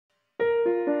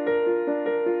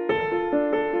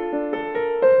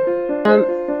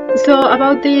So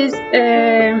about this,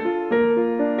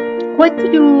 what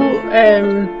do you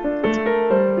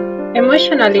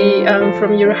emotionally,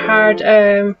 from your heart,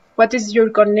 what is your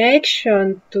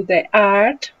connection to the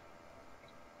art,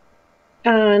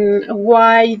 and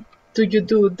why do you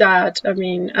do that? I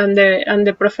mean, and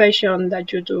the profession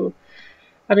that you do.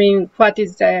 I mean, what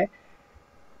is the,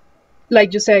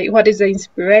 like you say, what is the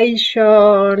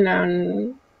inspiration?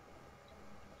 And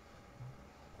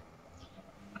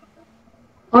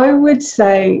I would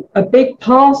say a big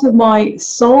part of my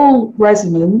soul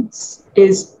resonance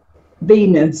is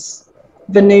Venus,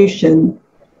 Venusian,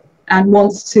 and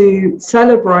wants to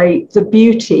celebrate the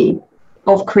beauty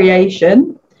of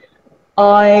creation.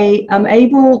 I am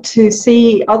able to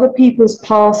see other people's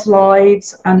past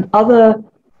lives and other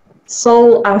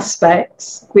soul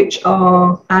aspects, which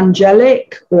are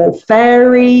angelic or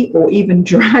fairy or even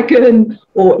dragon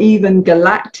or even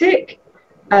galactic.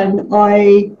 And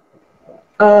I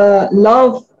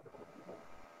love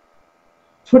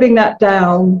putting that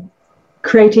down,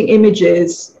 creating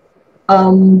images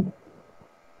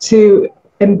to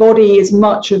embody as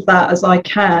much of that as I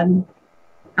can,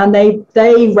 and they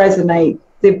resonate.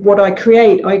 What I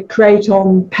create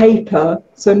on paper,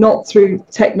 so not through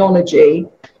technology.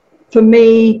 For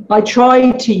me, I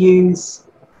try to use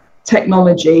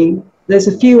technology. There's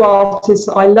a few artists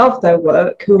that I love their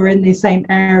work who are in the same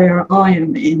area I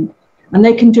am in, and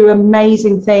they can do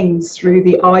amazing things through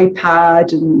the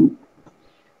iPad, and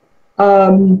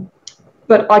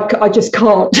but I just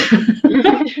can't.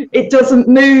 It doesn't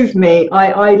move me.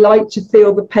 I like to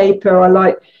feel the paper. I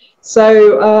like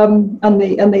and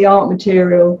the art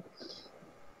material.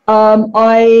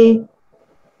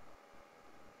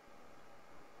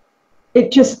 It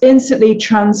just instantly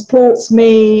transports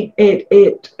me.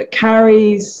 It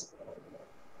carries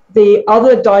the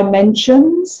other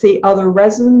dimensions, the other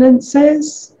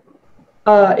resonances.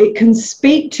 It can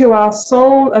speak to our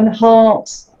soul and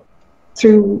heart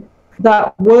through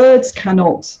that words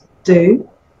cannot do.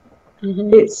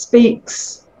 Mm-hmm. It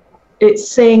speaks, it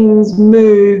sings,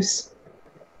 moves.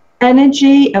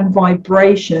 Energy and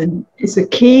vibration is a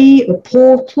key, a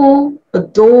portal, a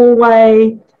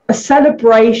doorway, a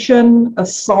celebration, a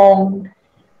song,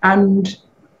 and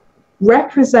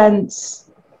represents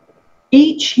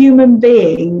each human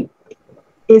being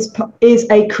is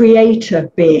a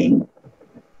creator being.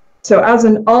 So as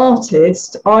an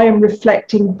artist, I am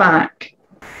reflecting back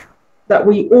that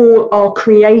we all are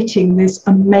creating this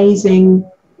amazing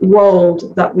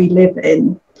world that we live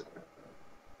in.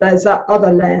 There's that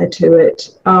other layer to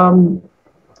it.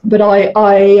 But I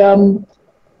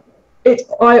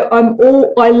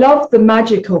love the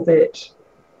magic of it.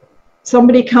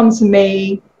 Somebody comes to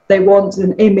me, they want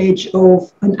an image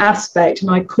of an aspect, and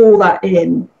I call that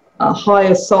in a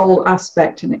higher soul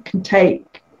aspect, and it can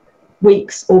take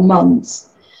weeks or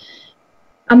months.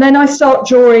 And then I start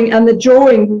drawing, and the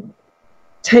drawing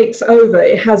takes over.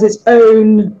 It has its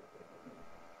own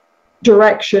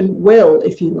direction, will,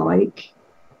 if you like,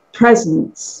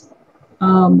 presence.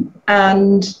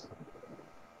 And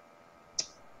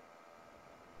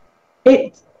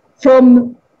it,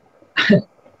 from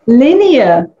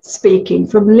linear speaking,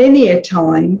 from linear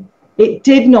time, it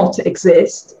did not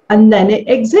exist, and then it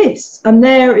exists, and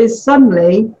there is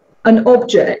suddenly an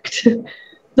object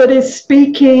that is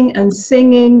speaking and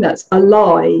singing, that's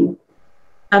alive.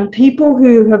 And people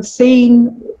who have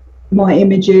seen my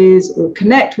images or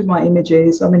connect with my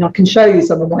images, I mean, I can show you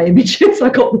some of my images, I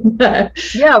got them there.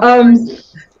 Yeah.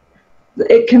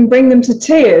 It can bring them to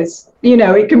tears. You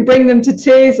know, it can bring them to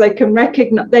tears. They can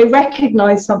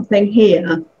recognize something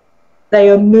here. They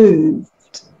are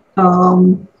moved.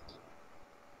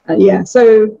 Yeah,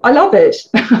 so I love it.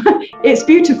 It's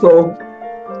beautiful.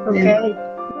 Okay. Yeah.